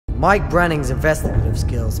Mike Branning's investigative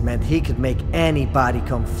skills meant he could make anybody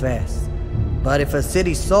confess. But if a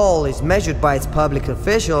city's soul is measured by its public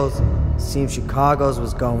officials, it seems Chicago's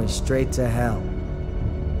was going straight to hell.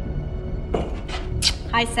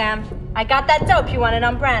 Hi, Sam. I got that dope you wanted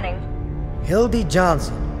on Branning. Hildy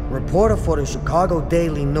Johnson, reporter for the Chicago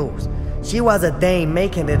Daily News. She was a dame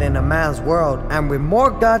making it in a man's world, and with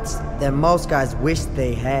more guts than most guys wish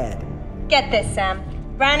they had. Get this, Sam.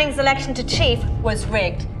 Branning's election to chief was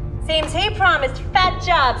rigged. Seems he promised fat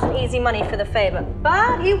jobs and easy money for the favor,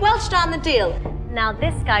 but he welched on the deal. Now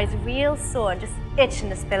this guy's real sore, just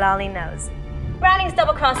itching to spill all he knows. Branning's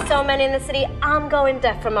double-crossed so many in the city, I'm going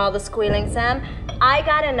deaf from all the squealing, Sam. I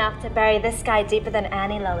got enough to bury this guy deeper than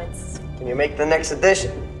Annie Lowen's. Can you make the next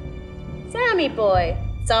edition? Sammy boy,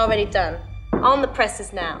 it's already done. On the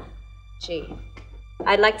presses now. Gee,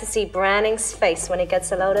 I'd like to see Branning's face when he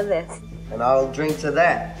gets a load of this. And I'll drink to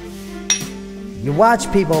that. You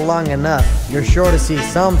watch people long enough, you're sure to see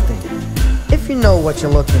something, if you know what you're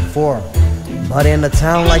looking for. But in a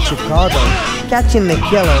town like Chicago, catching the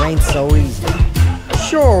killer ain't so easy.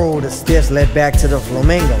 Sure, all the stiffs led back to the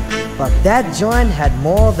Flamingo, but that joint had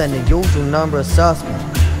more than the usual number of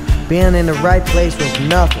suspects. Being in the right place was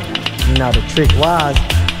nothing. Now the trick was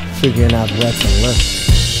figuring out where to look.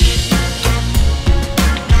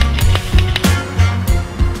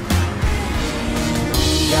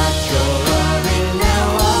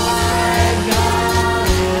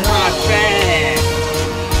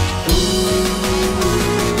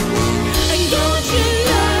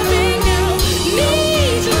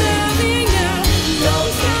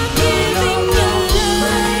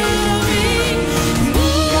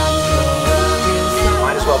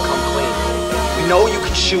 Know you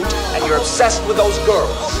can shoot, and you're obsessed with those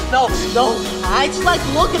girls. No, I just like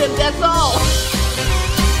to look at him, that's all.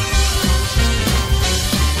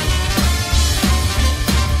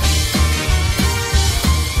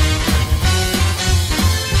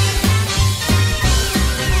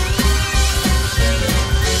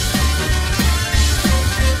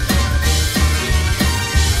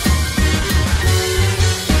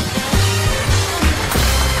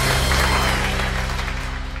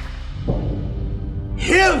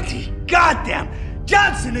 Hildy, goddamn,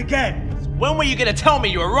 Johnson again! When were you gonna tell me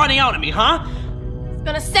you were running out on me, huh? I was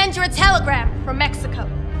gonna send you a telegram from Mexico.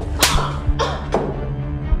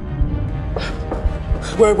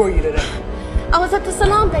 Where were you today? I was at the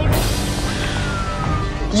salon, baby.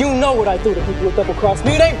 You know what I do to people who double-cross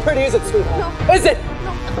me. It ain't pretty, is it, sweetheart? No. Is it?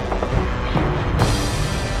 No.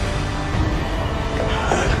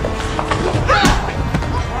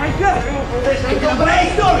 I got you for this. Ain't no play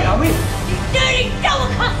story, are we? Dirty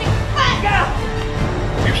double-crossing fat!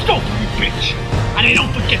 You stole from me, bitch! And I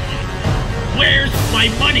don't forget that! Where's my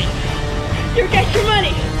money? You get your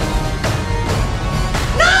money!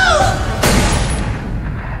 No!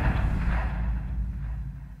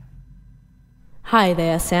 Hi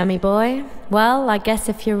there, Sammy boy. Well, I guess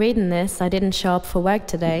if you're reading this, I didn't show up for work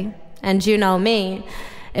today. And you know me.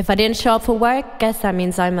 If I didn't show up for work, guess that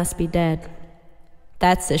means I must be dead.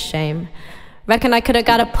 That's a shame. Reckon I could have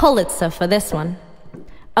got a Pulitzer for this one.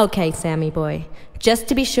 Okay, Sammy boy. Just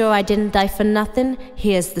to be sure I didn't die for nothing,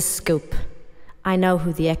 here's the scoop. I know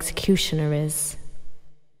who the executioner is.